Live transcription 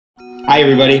Hi,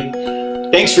 everybody.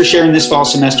 Thanks for sharing this fall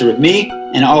semester with me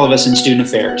and all of us in Student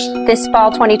Affairs. This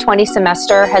fall 2020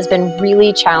 semester has been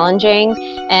really challenging,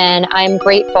 and I'm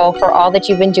grateful for all that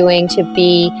you've been doing to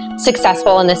be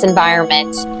successful in this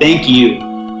environment. Thank you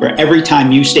for every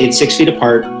time you stayed 6 feet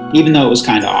apart, even though it was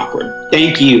kind of awkward.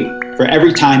 Thank you for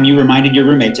every time you reminded your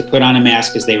roommate to put on a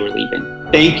mask as they were leaving.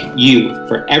 Thank you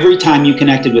for every time you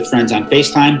connected with friends on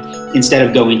FaceTime instead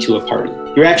of going to a party.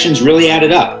 Your actions really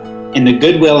added up, and the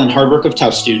goodwill and hard work of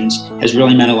Tufts students has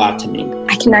really meant a lot to me.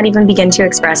 I cannot even begin to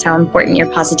express how important your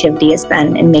positivity has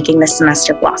been in making this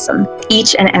semester blossom.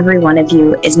 Each and every one of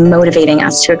you is motivating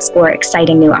us to explore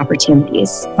exciting new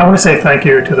opportunities. I want to say thank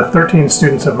you to the 13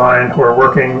 students of mine who are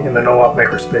working in the No-Op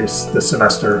Makerspace this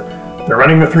semester. They're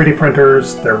running the 3D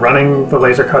printers, they're running the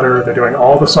laser cutter, they're doing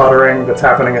all the soldering that's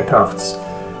happening at Tufts.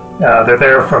 They're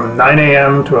there from 9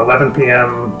 a.m. to 11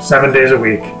 p.m., 7 days a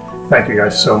week. Thank you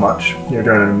guys so much. You're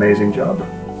doing an amazing job.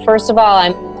 First of all,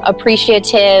 I'm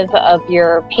appreciative of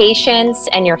your patience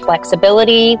and your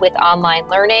flexibility with online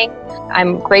learning.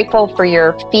 I'm grateful for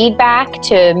your feedback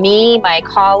to me, my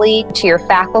colleague, to your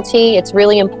faculty. It's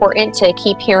really important to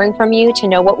keep hearing from you to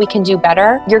know what we can do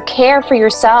better. Your care for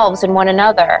yourselves and one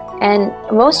another. And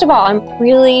most of all, I'm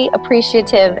really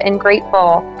appreciative and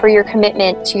grateful for your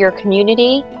commitment to your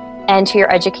community and to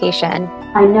your education.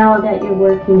 I know that you're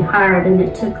working hard, and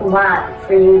it took a lot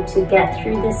for you to get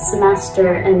through this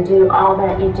semester and do all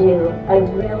that you do. I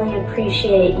really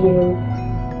appreciate you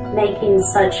making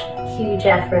such huge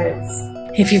efforts.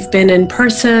 If you've been in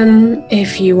person,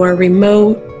 if you are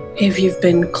remote, if you've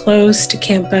been close to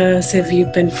campus, if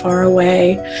you've been far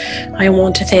away, I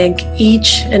want to thank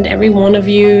each and every one of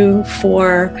you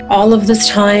for all of this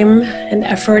time and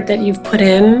effort that you've put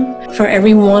in, for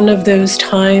every one of those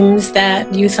times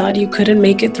that you thought you couldn't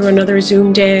make it through another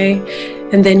Zoom day,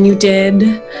 and then you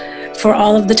did, for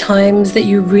all of the times that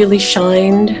you really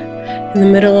shined in the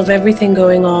middle of everything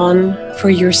going on, for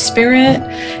your spirit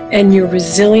and your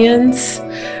resilience.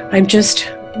 I'm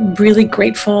just really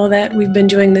grateful that we've been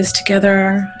doing this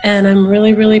together, and I'm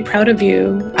really, really proud of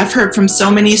you. I've heard from so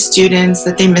many students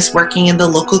that they miss working in the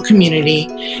local community,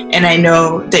 and I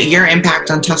know that your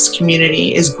impact on Tufts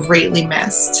community is greatly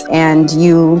missed. And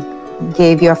you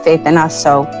gave your faith in us,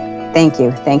 so thank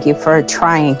you. Thank you for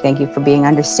trying. Thank you for being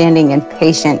understanding and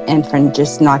patient and for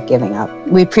just not giving up.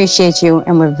 We appreciate you,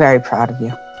 and we're very proud of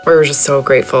you. We're just so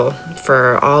grateful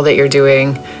for all that you're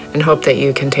doing and hope that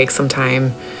you can take some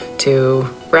time to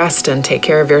rest and take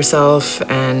care of yourself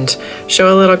and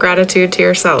show a little gratitude to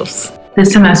yourselves.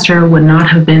 This semester would not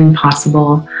have been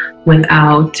possible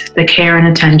without the care and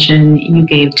attention you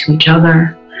gave to each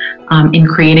other in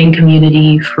creating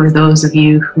community for those of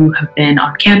you who have been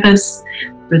on campus,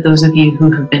 for those of you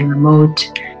who have been remote,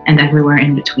 and everywhere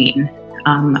in between.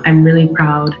 I'm really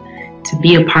proud to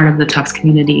be a part of the Tufts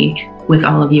community with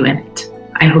all of you in it.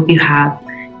 I hope you have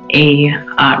a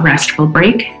restful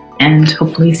break, and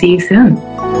hopefully see you soon.